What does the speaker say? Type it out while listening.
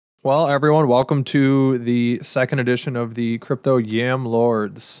Well, everyone, welcome to the second edition of the Crypto Yam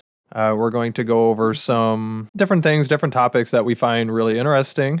Lords. We're going to go over some different things, different topics that we find really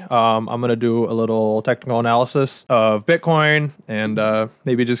interesting. I'm going to do a little technical analysis of Bitcoin and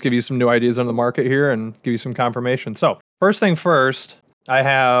maybe just give you some new ideas on the market here and give you some confirmation. So, first thing first, I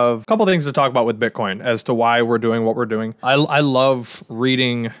have a couple things to talk about with Bitcoin as to why we're doing what we're doing. I love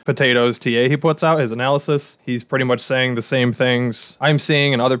reading Potatoes TA. He puts out his analysis. He's pretty much saying the same things I'm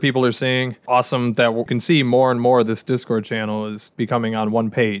seeing and other people are seeing. Awesome that we can see more and more of this Discord channel is becoming on one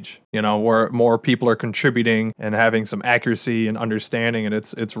page, where more people are contributing and having some accuracy and understanding. And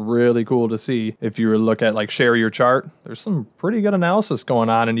it's really cool to see. If you look at like share your chart, there's some pretty good analysis going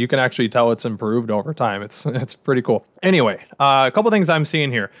on and you can actually tell it's improved over time. It's pretty cool. Anyway, a couple things I'm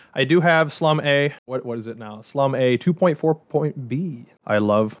seeing here. I do have Slum A. What is it now? Slum A 2.4.B. I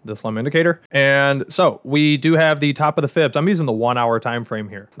love the Slum indicator. And so we do have the top of the fibs. I'm using the 1 hour time frame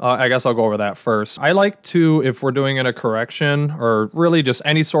here. I guess I'll go over that first. I like to, if we're doing in a correction or really just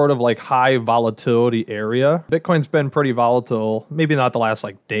any sort of like high volatility area, Bitcoin's been pretty volatile, maybe not the last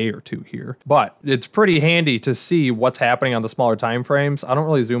like day or two here, but it's pretty handy to see what's happening on the smaller time frames. I don't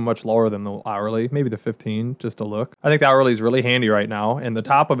really zoom much lower than the hourly, maybe the 15 just to look. I think the hourly is really handy right now, and the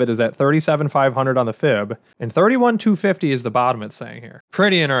top of it is at 37,500 on the fib, and 31,250 is the bottom it's saying here.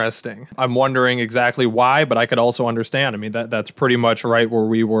 Pretty interesting. I'm wondering exactly why, but I could also understand. I mean, that's pretty much right where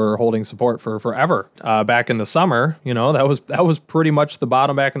we were holding support for forever. Back in the summer, that was pretty much the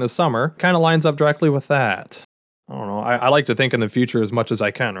bottom back in the summer. Kind of lines up directly with that. I don't know. I like to think in the future as much as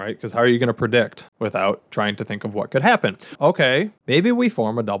I can, right? Because how are you going to predict without trying to think of what could happen? Okay, maybe we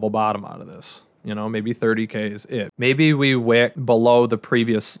form a double bottom out of this. Maybe 30K is it. Maybe we wick below the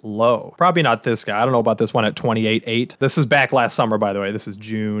previous low. Probably not this guy. I don't know about this one at 28.8. This is back last summer, by the way. This is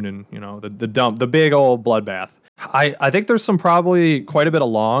June, and the big old bloodbath. I think there's some probably quite a bit of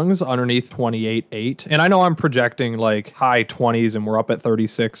longs underneath 28.8. And I know I'm projecting like high 20s and we're up at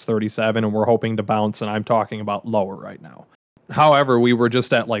 36, 37, and we're hoping to bounce, and I'm talking about lower right now. However, we were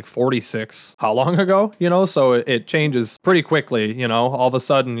just at like 46 how long ago, so it changes pretty quickly, all of a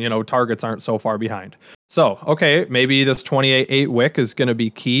sudden, targets aren't so far behind. So, okay, maybe this 28.8 wick is going to be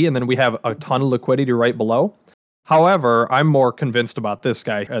key, and then we have a ton of liquidity right below. However, I'm more convinced about this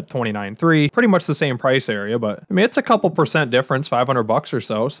guy at 29.3, pretty much the same price area, but I mean, it's a couple percent difference, $500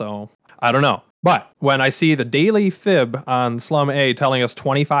 or so I don't know. But when I see the daily fib on Slum A telling us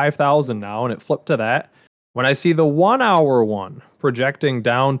 25,000 now, and it flipped to that, when I see the 1 hour one projecting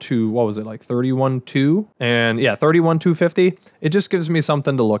down to, what was it, like 31.2? And yeah, 31.250, it just gives me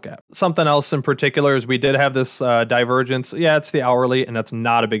something to look at. Something else in particular is we did have this divergence. Yeah, it's the hourly, and that's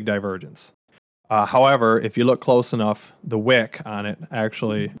not a big divergence. However, if you look close enough, the wick on it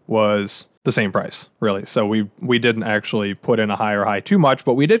actually was the same price, really. So we didn't actually put in a higher high too much,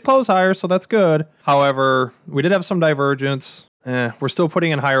 but we did close higher, so that's good. However, we did have some divergence. We're still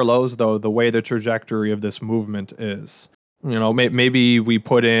putting in higher lows, though, the way the trajectory of this movement is. Maybe we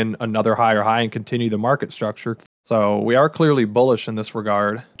put in another higher high and continue the market structure. So we are clearly bullish in this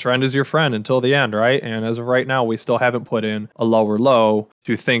regard. Trend is your friend until the end, right? And as of right now, we still haven't put in a lower low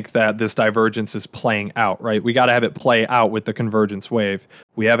to think that this divergence is playing out, right? We got to have it play out with the convergence wave.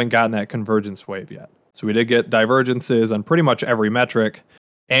 We haven't gotten that convergence wave yet. So we did get divergences on pretty much every metric,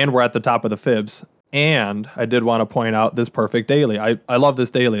 and we're at the top of the fibs. And I did want to point out this perfect daily. I love this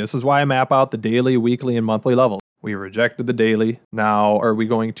daily. This is why I map out the daily, weekly, and monthly levels. We rejected the daily. Now, are we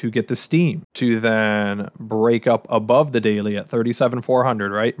going to get the steam to then break up above the daily at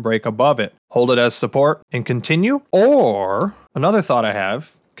 37,400, right? Break above it, hold it as support, and continue? Or another thought I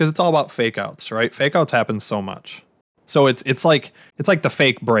have, because it's all about fake outs, right? Fake outs happen so much. So it's like the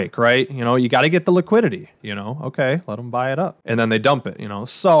fake break, right? You got to get the liquidity, okay, let them buy it up. And then they dump it,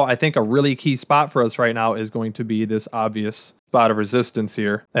 So I think a really key spot for us right now is going to be this obvious spot of resistance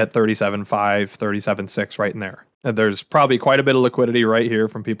here at 37.5, 37.6, right in there. And there's probably quite a bit of liquidity right here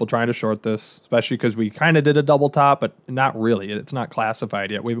from people trying to short this, especially because we kind of did a double top, but not really. It's not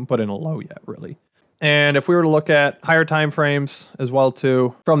classified yet. We haven't put in a low yet, really. And if we were to look at higher time frames as well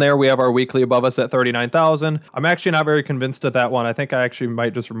too, from there we have our weekly above us at 39,000. I'm actually not very convinced at that one. I think I actually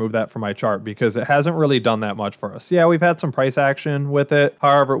might just remove that from my chart because it hasn't really done that much for us. Yeah, we've had some price action with it.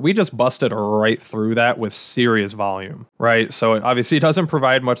 However, we just busted right through that with serious volume, right? So it obviously doesn't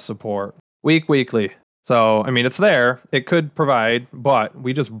provide much support. Weekly. So, I mean, it's there. It could provide, but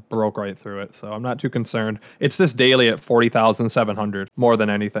we just broke right through it. So I'm not too concerned. It's this daily at 40,700 more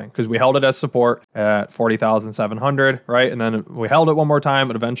than anything because we held it as support at 40,700, right? And then we held it one more time,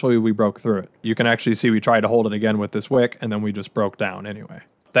 and eventually we broke through it. You can actually see we tried to hold it again with this wick, and then we just broke down anyway.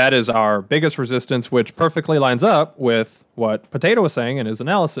 That is our biggest resistance, which perfectly lines up with what Potato was saying in his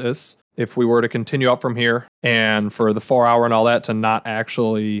analysis. If we were to continue up from here and for the 4 hour and all that to not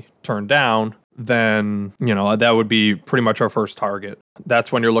actually turn down, then, that would be pretty much our first target.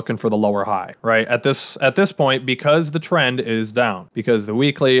 That's when you're looking for the lower high, right? At this point, because the trend is down, because the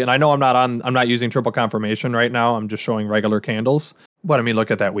weekly, and I know I'm not using triple confirmation right now. I'm just showing regular candles. But I mean,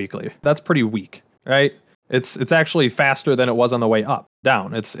 look at that weekly. That's pretty weak, right? It's actually faster than it was on the way up.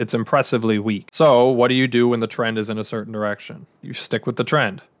 Down. It's impressively weak. So what do you do when the trend is in a certain direction? You stick with the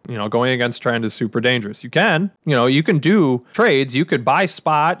trend. Going against trend is super dangerous. You can do trades. You could buy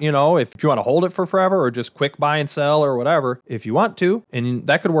spot, if you want to hold it for forever, or just quick buy and sell or whatever, if you want to. And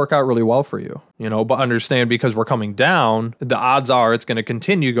that could work out really well for you, but understand, because we're coming down, the odds are it's going to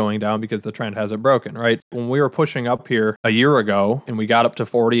continue going down because the trend hasn't broken, right? When we were pushing up here a year ago and we got up to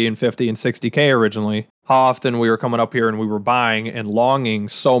 40 and 50 and 60K originally, how often we were coming up here and we were buying and longing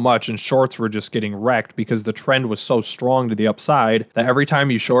so much, and shorts were just getting wrecked because the trend was so strong to the upside that every time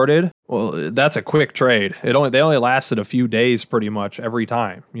you shorted, well, that's a quick trade. They only lasted a few days pretty much every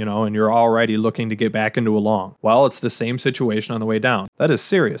time, and you're already looking to get back into a long. Well, it's the same situation on the way down. That is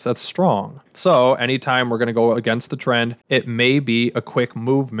serious. That's strong. So anytime we're going to go against the trend, it may be a quick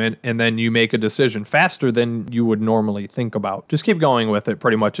movement, and then you make a decision faster than you would normally think about. Just keep going with it,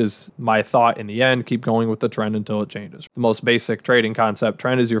 pretty much is my thought in the end. Keep going with the trend until it changes. The most basic trading concept,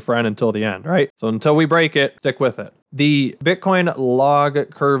 trend is your friend until the end, right? So until we break it, stick with it. The Bitcoin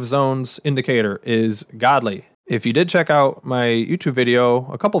log curve zones indicator is godly. If you did check out my YouTube video,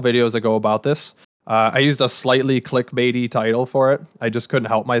 a couple videos ago about this, I used a slightly clickbaity title for it. I just couldn't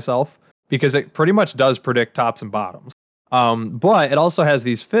help myself because it pretty much does predict tops and bottoms. But it also has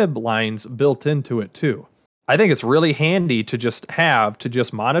these fib lines built into it too. I think it's really handy to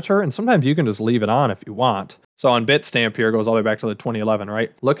just monitor, and sometimes you can just leave it on if you want. So on Bitstamp here, goes all the way back to the 2011,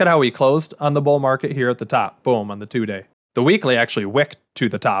 right? Look at how we closed on the bull market here at the top. Boom, on the 2-day. The weekly actually wicked to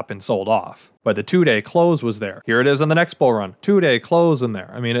the top and sold off, but the 2-day close was there. Here it is on the next bull run. 2-day close in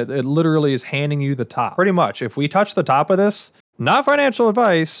there. I mean, it literally is handing you the top. Pretty much, if we touch the top of this, not financial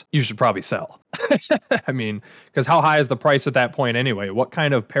advice, you should probably sell. I mean, because how high is the price at that point anyway? What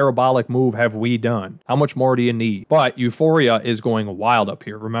kind of parabolic move have we done? How much more do you need? But euphoria is going wild up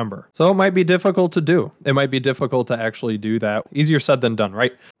here, remember. So it might be difficult to do. It might be difficult to actually do that. Easier said than done,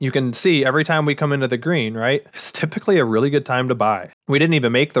 right? You can see every time we come into the green, right? It's typically a really good time to buy. We didn't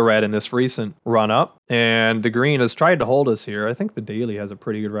even make the red in this recent run up, and the green has tried to hold us here. I think the daily has a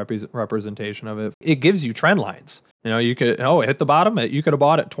pretty good representation of it. It gives you trend lines. You could, it hit the bottom. You could have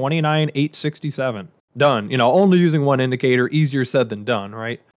bought at 29,867. Done. Only using one indicator, easier said than done,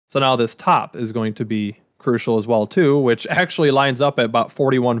 right? So now this top is going to be crucial as well too, which actually lines up at about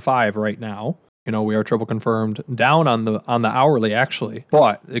 41.5 right now. We are triple confirmed down on the hourly actually,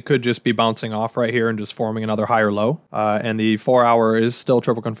 but it could just be bouncing off right here and just forming another higher low. And the 4 hour is still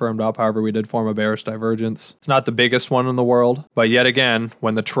triple confirmed up. However, we did form a bearish divergence. It's not the biggest one in the world, but yet again,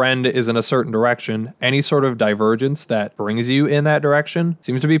 when the trend is in a certain direction, any sort of divergence that brings you in that direction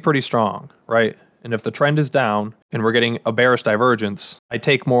seems to be pretty strong, right? And if the trend is down and we're getting a bearish divergence, I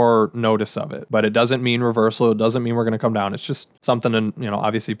take more notice of it. But it doesn't mean reversal. It doesn't mean we're going to come down. It's just something to,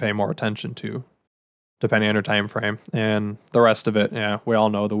 obviously pay more attention to, depending on your time frame. And the rest of it, we all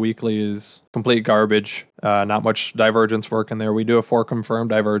know the weekly is complete garbage. Not much divergence work in there. We do have 4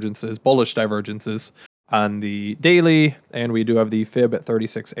 confirmed divergences, bullish divergences on the daily, and we do have the fib at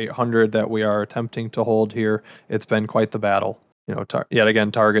 36,800 that we are attempting to hold here. It's been quite the battle. Yet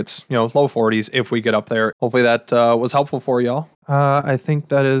again, targets, low 40s if we get up there. Hopefully that was helpful for y'all. I think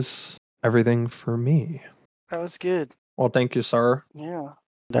that is everything for me. That was good. Well, thank you, sir. Yeah.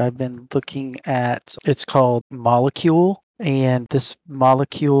 I've been looking at, it's called Molecule, and this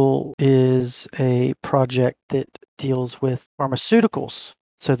Molecule is a project that deals with pharmaceuticals.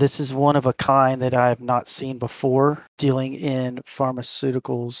 So this is one of a kind that I have not seen before dealing in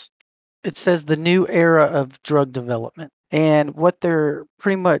pharmaceuticals. It says the new era of drug development. And what they're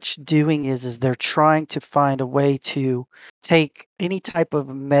pretty much doing is they're trying to find a way to take any type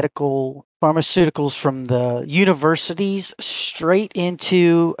of medical pharmaceuticals from the universities straight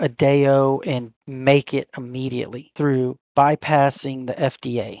into a DAO and make it immediately through bypassing the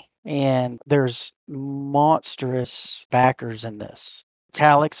FDA. And there's monstrous backers in this.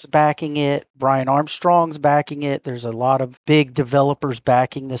 Talik's backing it. Brian Armstrong's backing it. There's a lot of big developers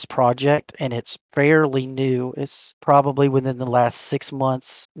backing this project, and it's fairly new. It's probably within the last 6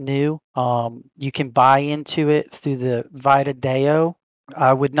 months new. You can buy into it through the Vita DAO.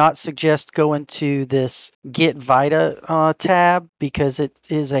 I would not suggest going to this Get Vita tab because it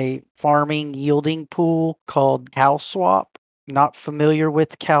is a farming yielding pool called CowSwap. Not familiar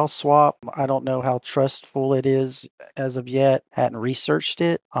with CalSwap. I don't know how trustful it is as of yet. Hadn't researched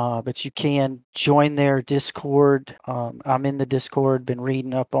it, but you can join their Discord. I'm in the Discord, been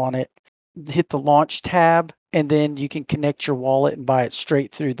reading up on it. Hit the launch tab, and then you can connect your wallet and buy it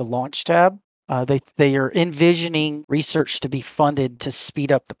straight through the launch tab. They are envisioning research to be funded to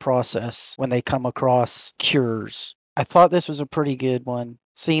speed up the process when they come across cures. I thought this was a pretty good one,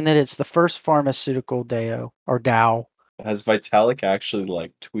 seeing that it's the first pharmaceutical DAO. Has Vitalik actually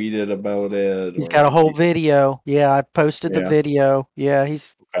like tweeted about it? He's Or got a has whole he- video. Yeah, I posted the Yeah. video. Yeah,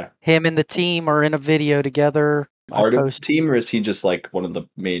 he's Okay. him and the team are in a video together. Part of the team, or is he just like one of the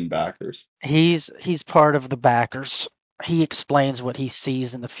main backers? He's part of the backers. He explains what he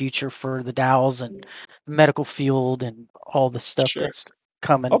sees in the future for the DAOs and the medical field and all the stuff Sure. that's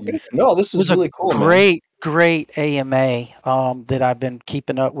coming. Okay. No, this It was is really a cool, man. great AMA that I've been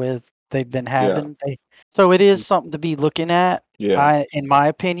keeping up with. They've been having. So it is something to be looking at. Yeah. In my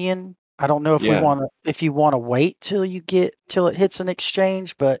opinion, I don't know if Yeah. if you want to wait till it hits an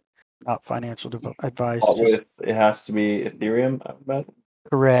exchange, but not financial advice. But Just it has to be Ethereum, I bet.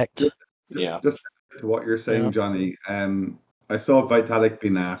 correct. Yeah. Just to what you're saying, Yeah. Johnny. I saw Vitalik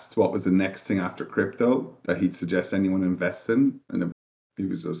being asked what was the next thing after crypto that he'd suggest anyone invest in, and he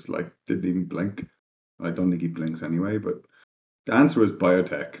was just like didn't even blink. I don't think he blinks anyway, but the answer was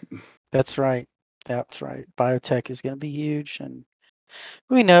biotech. That's right. That's right. Biotech is going to be huge, and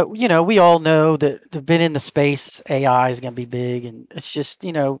we know, we all know that have been in the space. AI is going to be big, and it's just,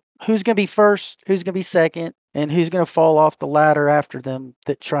 who's going to be first, who's going to be second, and who's going to fall off the ladder after them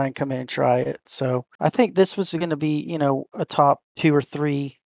that try and come in and try it. So I think this was going to be, a top 2 or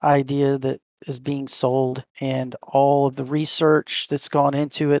 3 idea that is being sold, and all of the research that's gone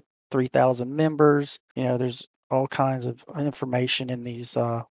into it, 3,000 members, there's all kinds of information in these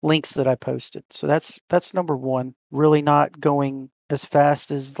links that I posted. So that's number 1. Really not going as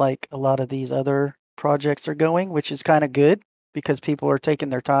fast as like a lot of these other projects are going, which is kind of good because people are taking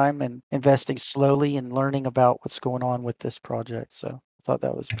their time and investing slowly and learning about what's going on with this project. So I thought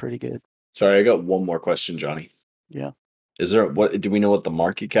that was pretty good. Sorry, I got one more question, Johnny. Yeah. Do we know what the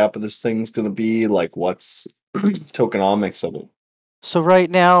market cap of this thing's going to be? Like, what's tokenomics of it? So right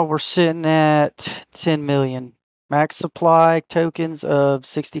now we're sitting at 10 million. Max supply tokens of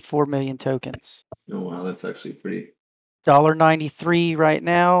 64 million tokens. Oh, wow, that's actually pretty. $1.93 right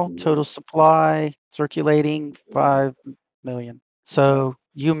now. Total supply circulating 5 million. So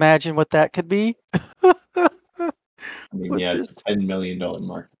you imagine what that could be? I mean, yeah, it's a $10 million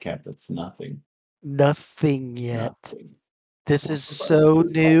market cap. That's nothing. Nothing yet. Nothing. This is so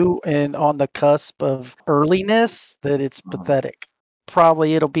new and on the cusp of earliness that it's pathetic.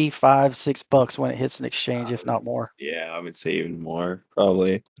 Probably it'll be $5-6 when it hits an exchange, if not more. Yeah, I would say even more,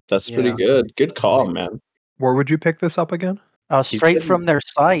 probably. That's Yeah. pretty good. Good call, man. Where would you pick this up again? Straight getting- from their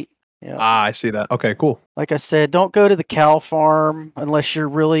site. Yeah. I see that. Okay, cool. Like I said, don't go to the cow farm unless you're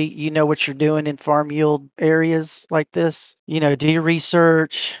really, what you're doing in farm yield areas like this. Do your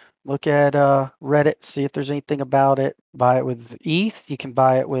research, look at Reddit, see if there's anything about it. Buy it with ETH. You can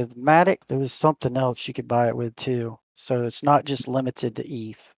buy it with Matic. There was something else you could buy it with too. So it's not just limited to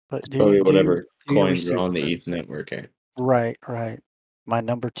ETH, but Probably whatever do your coins are on the research. ETH network. Eh? Right. My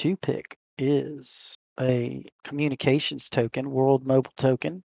number 2 pick is a communications token, World Mobile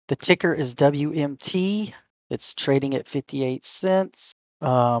Token. The ticker is WMT. It's trading at 58 cents.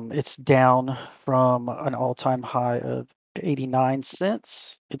 It's down from an all-time high of 89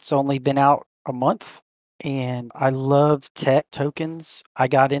 cents. It's only been out a month, and I love tech tokens. I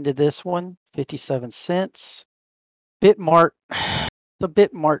got into this one, 57 cents. Bitmart, the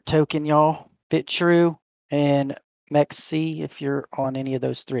Bitmart token, y'all. BitTrue and MEXC if you're on any of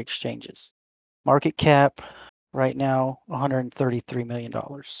those 3 exchanges. Market cap right now, $133 million.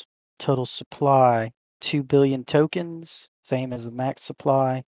 Total supply, 2 billion tokens, same as the max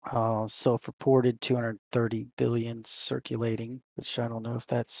supply. Self-reported 230 billion circulating, which I don't know if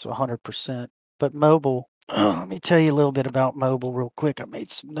that's 100%. But mobile, let me tell you a little bit about mobile real quick. I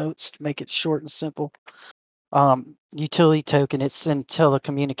made some notes to make it short and simple. Utility token, it's in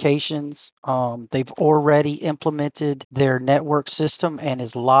telecommunications. They've already implemented their network system and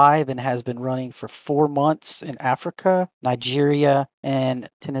is live and has been running for 4 months in Africa, Nigeria, and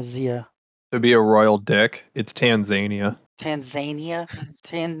Tunisia. To be a royal dick, it's Tanzania. Tanzania?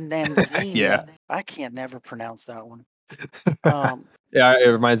 Yeah. I can't never pronounce that one. Yeah, it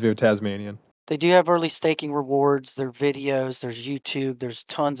reminds me of Tasmanian. They do have early staking rewards. There are videos. There's YouTube. There's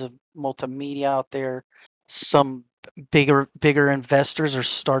tons of multimedia out there. Some bigger investors are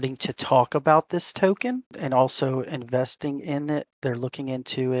starting to talk about this token and also investing in it. They're looking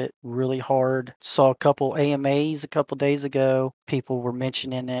into it really hard. Saw a couple AMAs a couple days ago. People were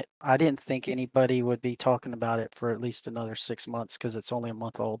mentioning it. I didn't think anybody would be talking about it for at least another 6 months because it's only a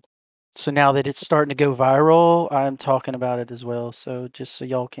month old. So now that it's starting to go viral, I'm talking about it as well. So just so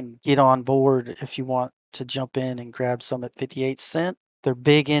y'all can get on board if you want to jump in and grab some at 58 cent. They're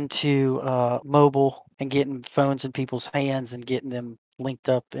big into mobile and getting phones in people's hands and getting them linked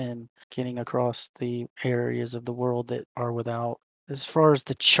up and getting across the areas of the world that are without. As far as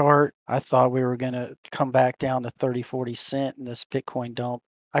the chart, I thought we were going to come back down to 30, 40 cent in this Bitcoin dump.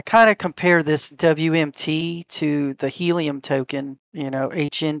 I kind of compare this WMT to the Helium token,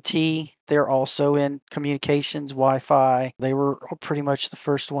 HNT. They're also in communications, Wi-Fi. They were pretty much the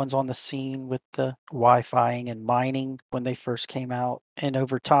first ones on the scene with the Wi-Fiing and mining when they first came out. And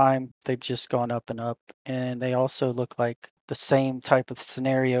over time, they've just gone up and up. And they also look like the same type of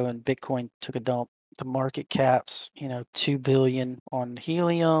scenario, and Bitcoin took a dump. The market caps, 2 billion on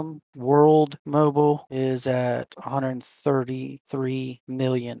Helium. World Mobile is at 133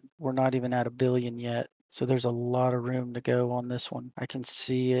 million. We're not even at a billion yet. So there's a lot of room to go on this one. I can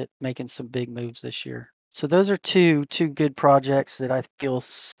see it making some big moves this year. So those are two good projects that I feel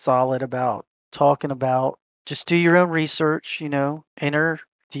solid about talking about. Just do your own research, enter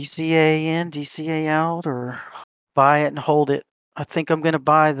DCA in, DCA out, or buy it and hold it. I think I'm going to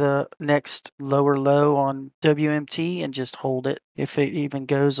buy the next lower low on WMT and just hold it if it even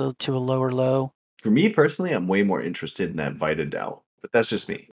goes to a lower low. For me personally, I'm way more interested in that VitaDAO, but that's just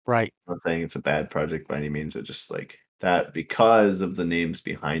me. Right. I'm not saying it's a bad project by any means. It's just like that because of the names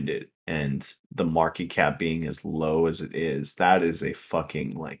behind it and the market cap being as low as it is. That is a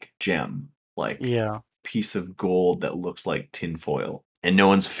fucking like gem, like Yeah. piece of gold that looks like tinfoil, and no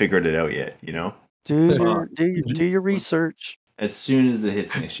one's figured it out yet. Do Well, your research. As soon as it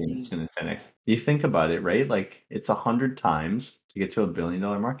hits an exchange, it's going to 10x. You think about it, right? Like it's 100 times to get to $1 billion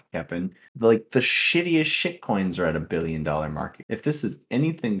market cap, and like the shittiest shit coins are at $1 billion market. If this is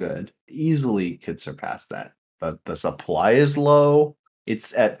anything good, easily could surpass that. The supply is low.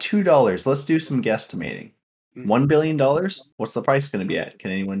 It's at $2. Let's do some guesstimating. $1 billion? What's the price going to be at? Can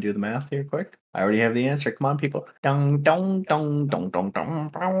anyone do the math here quick? I already have the answer. Come on, people. Dong, dong, dong, dong, dong, dong,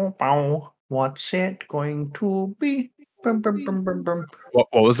 bow, bow. What's it going to be? Bum, bum, bum, bum, bum. What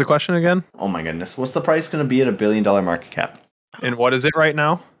was the question again? Oh my goodness. What's the price going to be at $1 billion market cap? And what is it right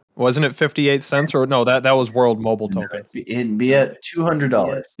now? Wasn't it 58 cents or no, that was World Mobile token. It'd be at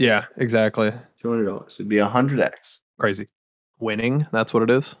 $200. Yeah, exactly. $200. It'd be 100x. Crazy. Winning, that's what it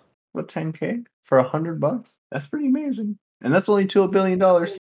is. What, 10K for $100? That's pretty amazing. And that's only to $1 billion.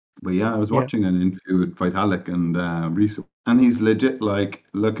 But yeah, I was watching an interview with Vitalik and recently, and he's legit like,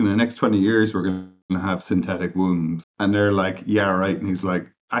 look, in the next 20 years, we're going to have synthetic wombs. And they're like, yeah, right. And he's like,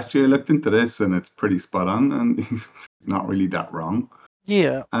 actually, I looked into this and it's pretty spot on. And he's not really that wrong.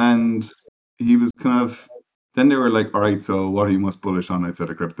 Yeah. And he was kind of, then they were like, all right, so what are you most bullish on outside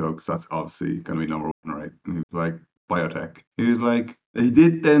of crypto? Because that's obviously going to be number one, right? And he was like, biotech. He was like, he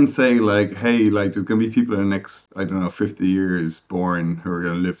did then say like, hey, like there's going to be people in the next, I don't know, 50 years born who are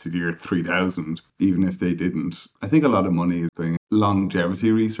going to live to the year 3000, even if they didn't. I think a lot of money is doing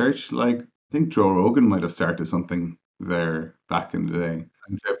longevity research. Like, I think Joe Rogan might have started something there back in the day.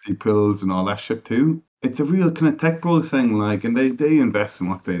 Longevity pills and all that shit too. It's a real kind of tech bro thing, like, and they invest in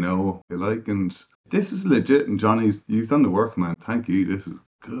what they know they like, and this is legit. And Johnny's, you've done the work, man. Thank you. This is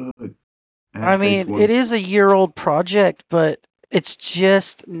good. I mean, it is a year-old project, but it's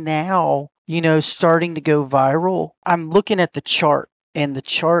just now, starting to go viral. I'm looking at the chart, and the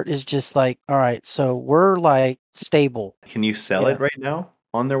chart is just like, all right, so we're like stable. Can you sell it right now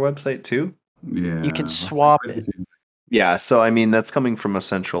on their website too? Yeah. You can swap it. Yeah, so I mean, that's coming from a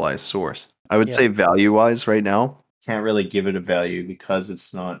centralized source. I would say value-wise right now, can't really give it a value because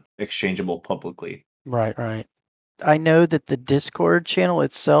it's not exchangeable publicly. Right. I know that the Discord channel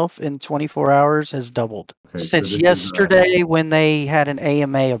itself in 24 hours has doubled since yesterday when they had an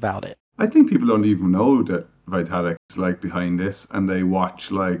AMA about it. I think people don't even know that Vitalik is like behind this, and they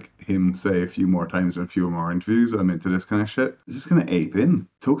watch like him say a few more times and a few more interviews. I'm into this kind of shit. They're just gonna ape in.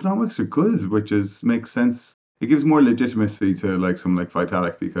 Tokenomics are good, which makes sense. It gives more legitimacy to like someone like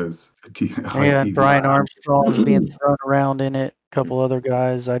Vitalik because Brian Armstrong's being thrown around in it. A couple other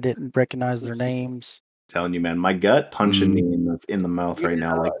guys, I didn't recognize their names. Telling you, man, my gut punching me in the mouth right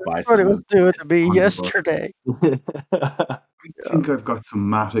now, like that's what it was doing to me yesterday. I think I've got some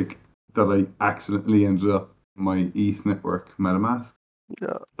Matic that I accidentally ended up my ETH network MetaMask.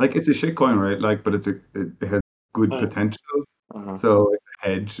 Yeah. Like it's a shitcoin, right? Like, but it has good potential. So it's a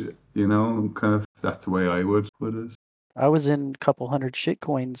hedge, kind of That's the way I would put it. I was in a couple hundred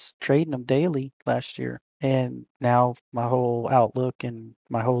shitcoins trading them daily last year. And now my whole outlook and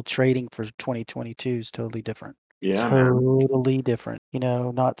my whole trading for 2022 is totally different. Yeah, man. Totally different.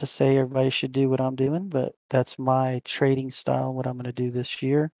 Not to say everybody should do what I'm doing, but that's my trading style, what I'm going to do this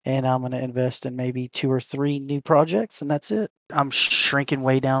year. And I'm going to invest in maybe 2 or 3 new projects, and that's it. I'm shrinking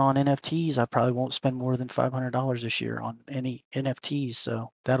way down on NFTs. I probably won't spend more than $500 this year on any NFTs.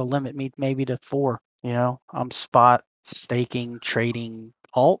 So that'll limit me maybe to 4. I'm spot staking, trading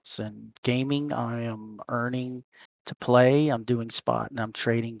alts and gaming. I am earning to play. I'm doing spot and I'm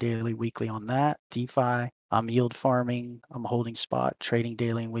trading daily, weekly on that. DeFi. I'm yield farming. I'm holding spot, trading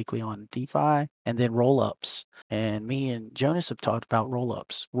daily and weekly on DeFi, and then roll ups. And me and Jonas have talked about roll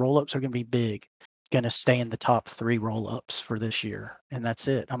ups. Roll ups are going to be big. Going to stay in the top 3 roll ups for this year. And that's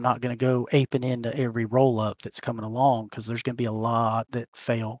it. I'm not going to go aping into every roll up that's coming along because there's going to be a lot that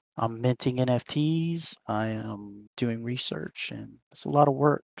fail. I'm minting NFTs. I am doing research, and it's a lot of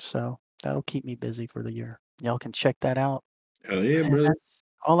work. So that'll keep me busy for the year. Y'all can check that out. Hell yeah, And brother. that's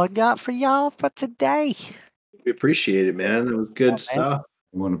all I got for y'all for today. We appreciate it, man. That was good man. stuff.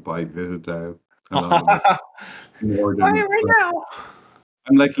 I want to buy Vitadao a lot of it. More Buy than it right now.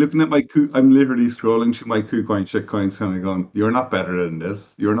 I'm like looking at my I'm literally scrolling through my KuCoin shitcoins kind of going, you're not better than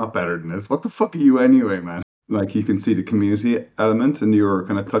this. You're not better than this. What the fuck are you anyway, man? Like you can see the community element and you're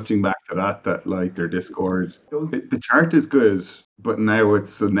kind of touching back to that like their Discord. The chart is good, but now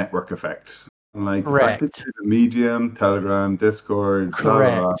it's the network effect. And like the fact that Correct. the Medium, Telegram, Discord, blah, blah,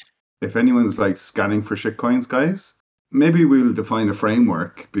 blah. Correct. If anyone's like scanning for shitcoins, guys, maybe we'll define a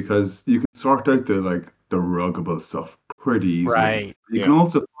framework because you can sort out the ruggable stuff pretty easily. Right. You can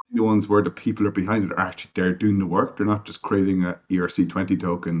also find the ones where the people are behind it are actually there doing the work. They're not just creating a ERC20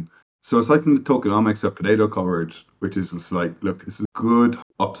 token. So aside from the tokenomics that Potato covered, which is just like, look, this is good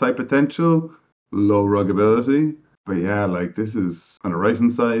upside potential, low ruggability. But yeah, like this is on the right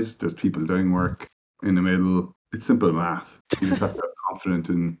hand side, there's people doing work. In the middle, it's simple math. You just have to have confidence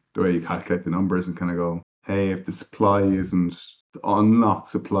in the way you calculate the numbers and kind of go, hey, if the supply isn't the unlocked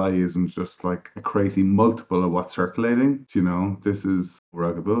supply isn't just like a crazy multiple of what's circulating, this is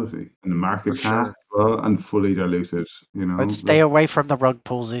ruggability. And the market For cap sure. well, and fully diluted, Let's stay away from the rug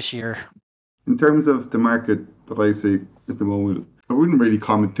pulls this year. In terms of the market that I see at the moment, I wouldn't really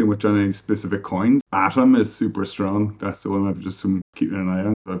comment too much on any specific coins. Atom is super strong. That's the one I've just been keeping an eye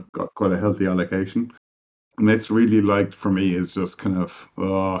on. I've got quite a healthy allocation. And it's really like for me is just kind of,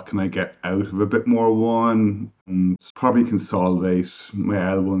 can I get out of a bit more one and probably consolidate my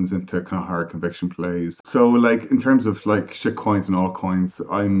L1s into kind of higher conviction plays. So like in terms of like shit coins and altcoins,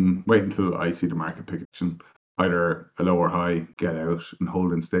 I'm waiting until I see the market pick action. Either a lower high, get out and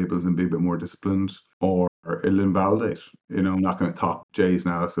hold in stables and be a bit more disciplined, or it'll invalidate. I'm not going to top Jay's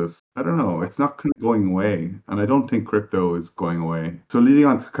analysis. I don't know. It's not kind of going away. And I don't think crypto is going away. So leading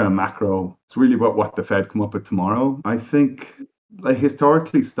on to kind of macro, it's really about what the Fed come up with tomorrow. I think like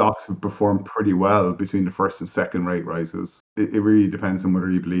historically stocks have performed pretty well between the first and second rate rises. It really depends on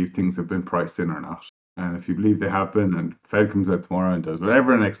whether you believe things have been priced in or not. And if you believe they have been and the Fed comes out tomorrow and does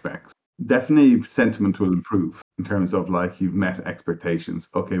whatever it expects, definitely sentiment will improve in terms of like you've met expectations.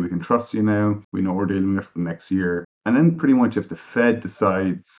 Okay, we can trust you now. We know we're dealing with for next year. And then pretty much if the Fed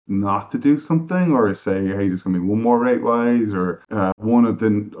decides not to do something or say, hey, there's going to be one more rate rise or one of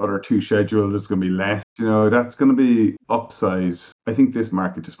the other 2 scheduled, there's going to be less, that's going to be upside. I think this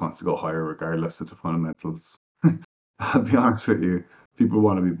market just wants to go higher regardless of the fundamentals. I'll be honest with you. People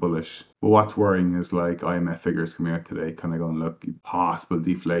want to be bullish. But what's worrying is like IMF figures coming out today kind of going, look, possible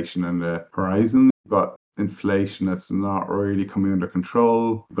deflation on the horizon. You've got inflation that's not really coming under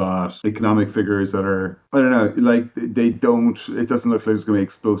control. You've got economic figures that are, I don't know, like it doesn't look like there's going to be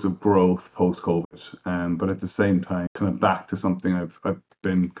explosive growth post-COVID. But at the same time, kind of back to something I've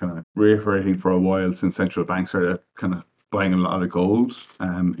been kind of reiterating for a while since central banks started kind of buying a lot of gold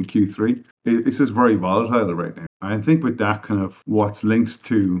in Q3. It's just very volatile right now. I think with that kind of what's linked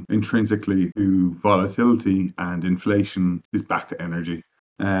to intrinsically to volatility and inflation is back to energy.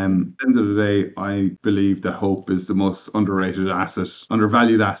 At the end of the day, I believe that hope is the most undervalued asset in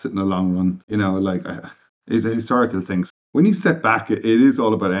the long run. It's a historical thing. When you step back, it is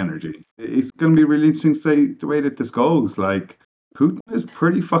all about energy. It's going to be really interesting to say the way that this goes. Like, Putin is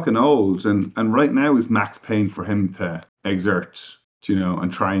pretty fucking old, and right now is max pain for him to exert,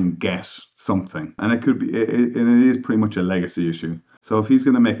 and try and get something. And it could be, it is pretty much a legacy issue. So if he's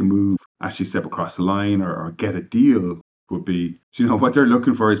going to make a move, actually step across the line or get a deal, would be, what they're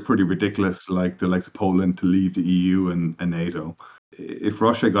looking for is pretty ridiculous, like the likes of Poland to leave the EU and NATO. If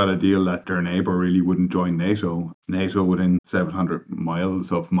Russia got a deal that their neighbor really wouldn't join NATO within 700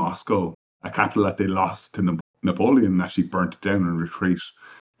 miles of Moscow, a capital that they lost to Napoleon and actually burnt it down and retreat.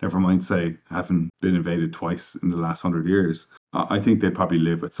 Never mind, say, having been invaded twice in the last 100 years. I think they'd probably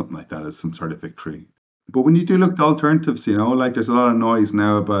live with something like that as some sort of victory. But when you do look at alternatives, like there's a lot of noise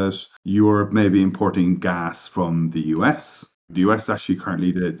now about Europe maybe importing gas from the US. The US is actually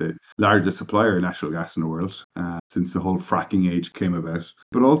currently the largest supplier of natural gas in the world since the whole fracking age came about.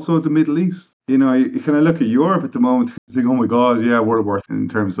 But also the Middle East. You kind of look at Europe at the moment and think, oh my God, yeah, World War in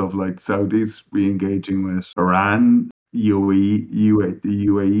terms of like Saudis re-engaging with Iran, the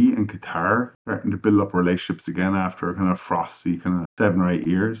UAE and Qatar starting to build up relationships again after a kind of frosty kind of 7 or 8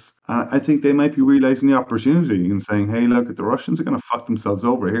 years. I think they might be realizing the opportunity and saying, hey, look, the Russians are going to fuck themselves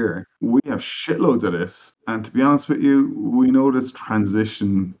over here. We have shitloads of this. And to be honest with you, we know this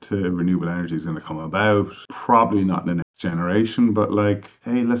transition to renewable energy is going to come about. Probably not in the next generation, but like,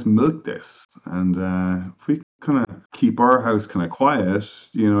 hey, let's milk this. And if we kind of keep our house kind of quiet,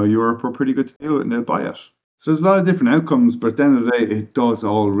 Europe are pretty good to do it and they'll buy it. So there's a lot of different outcomes, but at the end of the day, it does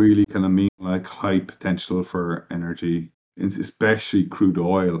all really kind of mean like high potential for energy, especially crude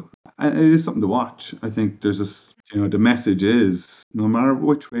oil. And it is something to watch. I think there's this, the message is no matter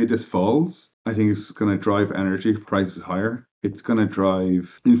which way this falls, I think it's going to drive energy prices higher. It's going to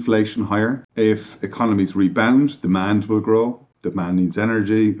drive inflation higher. If economies rebound, demand will grow. Demand needs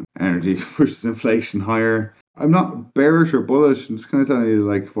energy. Energy pushes inflation higher. I'm not bearish or bullish. I'm just kind of telling you,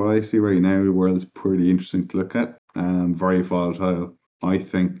 like, what I see right now, the world is pretty interesting to look at. Very volatile. I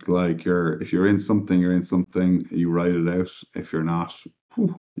think, like, if you're in something, you're in something. You ride it out. If you're not,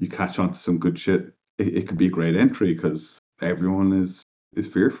 you catch on to some good shit. It could be a great entry because everyone is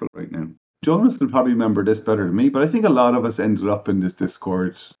fearful right now. Jonas will probably remember this better than me, but I think a lot of us ended up in this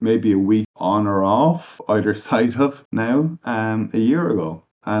Discord maybe a week on or off either side of now, a year ago.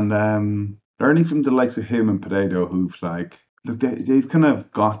 And learning from the likes of him and Potato, who've like, look, they've kind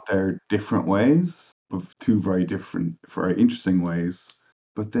of got their different ways, of two very different, very interesting ways,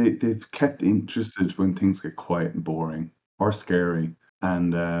 but they've kept interested when things get quiet and boring or scary.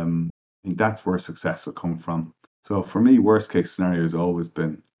 And I think that's where success will come from. So for me, worst case scenario has always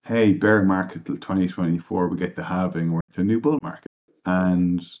been, hey, bear market till 2024, we get the halving, we're into a new bull market.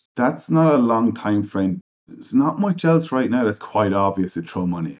 And that's not a long time frame. There's not much else right now that's quite obvious to throw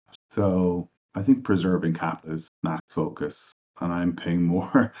money at. So I think preserving capital is max focus, and I'm paying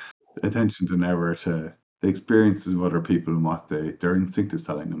more attention than ever to the experiences of other people and what their instinct is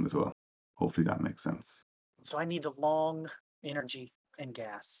telling them as well. Hopefully that makes sense. So I need the long energy and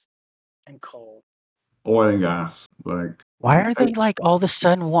gas and coal. Oil and gas, like. Why are they like all of a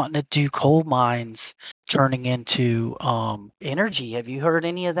sudden wanting to do coal mines turning into energy? Have you heard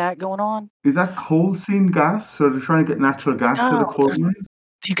any of that going on? Is that coal seam gas? So they're trying to get natural gas out of coal mines?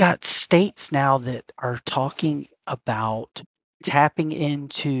 You got states now that are talking about tapping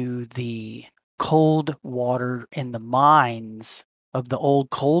into the cold water in the mines of the old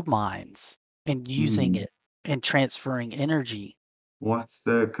coal mines and using it and transferring energy. What's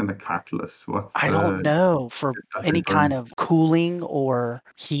the kind of catalyst? I don't know, for any kind of cooling or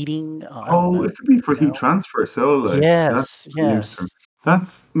heating. It could be for heat transfer. So like, yes.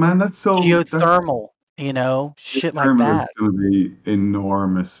 That's so geothermal. Shit like that. It's going to be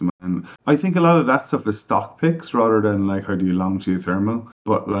enormous, man. I think a lot of that stuff is stock picks rather than like how do you long geothermal.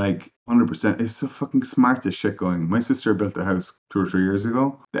 But like 100%, it's the fucking smartest shit going. My sister built a house 2 or 3 years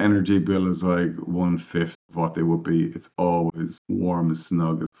ago. The energy bill is like 1/5 of what they would be. It's always warm and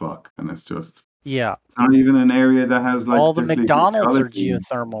snug as fuck, and it's just It's not even an area that has like all the McDonald's are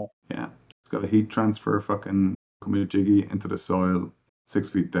geothermal. Yeah, it's got a heat transfer fucking coming jiggy into the soil, 6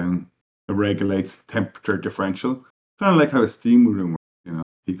 feet down. It regulates temperature differential. Kind of like how a steam room works,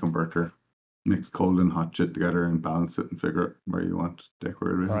 heat converter. Mix cold and hot shit together and balance it and figure out where you want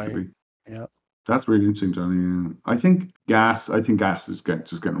decorated to be. Yeah. That's really interesting, Johnny. I think gas is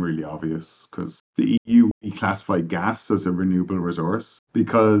just getting really obvious because the EU reclassified gas as a renewable resource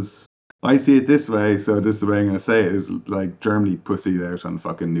because I see it this way. So this is the way I'm going to say it is like Germany pussied out on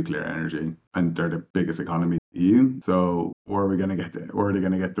fucking nuclear energy and they're the biggest economy in the EU. So where are they going to get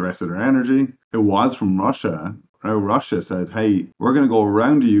the rest of their energy? It was from Russia. Now Russia said, hey, we're going to go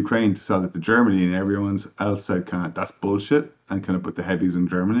around to Ukraine to sell it to Germany, and everyone else said, that's bullshit, and kind of put the heavies in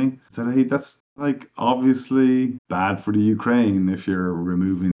Germany. Said, hey, that's like obviously bad for the Ukraine if you're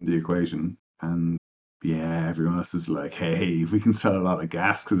removing the equation. And yeah, everyone else is like, hey, we can sell a lot of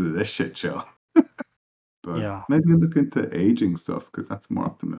gas because of this shit show. But maybe look into aging stuff because that's more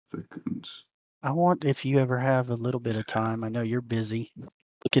optimistic. And I want, if you ever have a little bit of time, I know you're busy,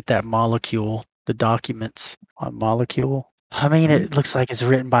 look at that Molecule, the documents on Molecule. I mean, it looks like it's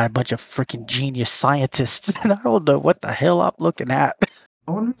written by a bunch of freaking genius scientists, and I don't know what the hell I'm looking at.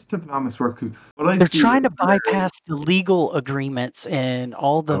 I wonder if tokenomics work because what I They're see. trying to bypass the legal agreements and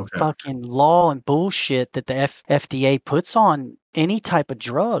all the Okay. fucking law and bullshit that the FDA puts on any type of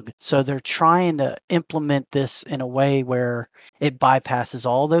drug. So they're trying to implement this in a way where it bypasses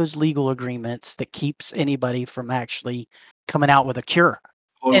all those legal agreements that keeps anybody from actually coming out with a cure.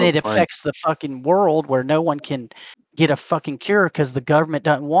 And it affects the fucking world where no one can get a fucking cure because the government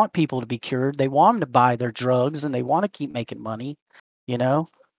doesn't want people to be cured. They want them to buy their drugs and they want to keep making money, you know?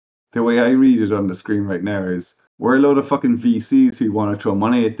 The way I read it on the screen right now is we're a load of fucking VCs who want to throw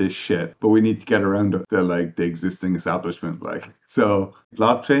money at this shit, but we need to get around the existing establishment. Like so,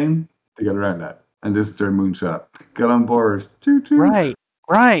 blockchain to get around that, and this is their moonshot. Get on board. Toot toot. Right,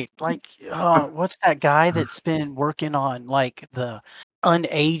 right. Like, what's that guy that's been working on like the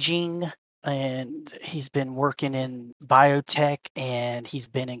unaging and he's been working in biotech and he's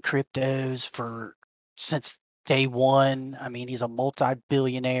been in cryptos for since day one. I mean, he's a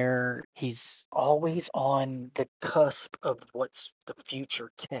multi-billionaire. He's always on the cusp of what's the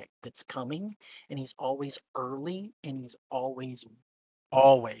future tech that's coming, and he's always early and he's always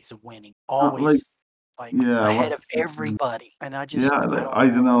winning, Not like always like yeah, ahead of what's everybody. And I yeah, just, I like, don't I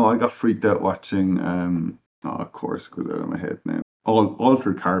don't know. know. I got freaked out watching. Oh, of course, it goes out of my head now.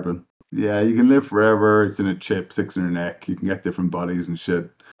 Altered Carbon. Yeah, you can live forever. It's in a chip, six in your neck. You can get different bodies and shit.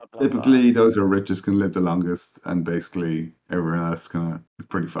 Blah, blah, blah. Typically, those who are richest can live the longest, and basically everyone else kind of is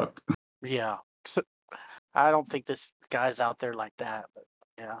pretty fucked. Yeah. So, I don't think this guy's out there like that, but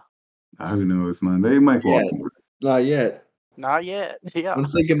yeah. Who knows, man? They might Yeah. walk more. Not yet. Not yet. Yeah.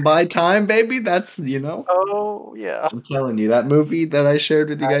 Once they can buy time, baby, that's Oh, yeah. I'm telling you, that movie that I shared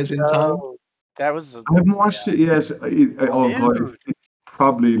with you I guys in time. know. That was a, I haven't watched it yet. Oh god, dude. it's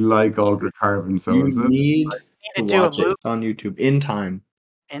probably like Altered Carbon. So You is it? need Need to to do a watch it movie on YouTube in time.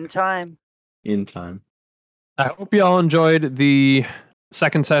 in time. In time. I hope you all enjoyed the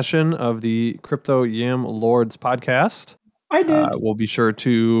second session of the Crypto Yam Lords podcast. I did. We'll be sure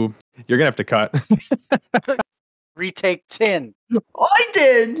to. You're gonna have to cut. Retake 10. I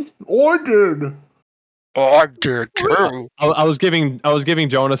did. Ordered. I did too. I was giving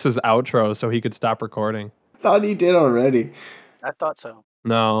Jonas his outro so he could stop recording. Thought he did already. I thought so.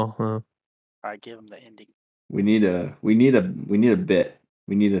 No. All right, give him the ending. We need a bit.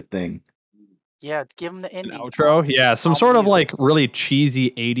 We need a thing. Yeah, give him the An ending. outro? Yeah, some I'll sort of mute it. like really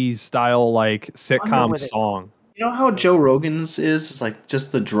cheesy 80s style like sitcom with it. song. You know how Joe Rogan's is? It's like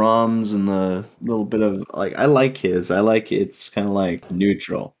just the drums and the little bit of like I like his. I like it's kind of like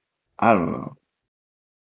neutral. I don't know.